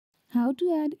how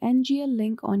to add NGL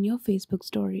link on your Facebook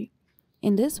story.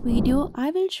 In this video, I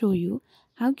will show you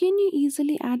how can you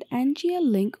easily add NGL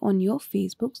link on your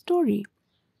Facebook story.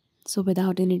 So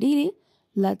without any delay,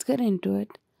 let's get into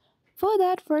it. For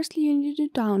that, firstly you need to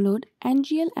download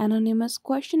NGL Anonymous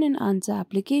Question and Answer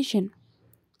application.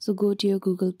 So go to your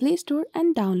Google Play Store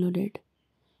and download it.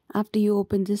 After you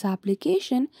open this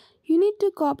application, you need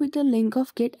to copy the link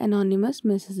of Get Anonymous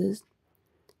Messages.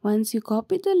 Once you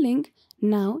copy the link,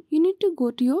 now you need to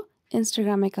go to your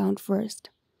Instagram account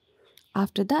first.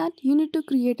 After that, you need to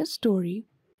create a story.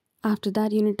 After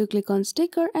that, you need to click on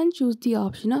sticker and choose the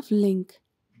option of link.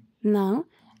 Now,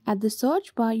 at the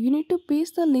search bar, you need to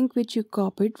paste the link which you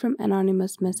copied from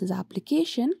Anonymous Message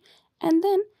application, and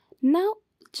then now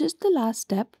just the last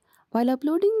step, while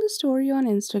uploading the story on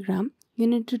Instagram, you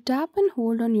need to tap and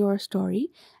hold on your story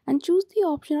and choose the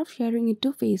option of sharing it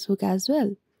to Facebook as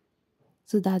well.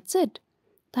 So that's it.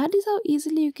 That is how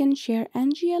easily you can share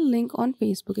NGL link on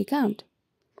Facebook account.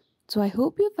 So I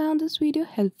hope you found this video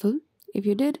helpful. If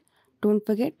you did, don't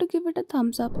forget to give it a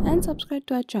thumbs up and subscribe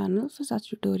to our channel for such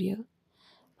tutorial.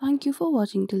 Thank you for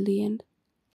watching till the end.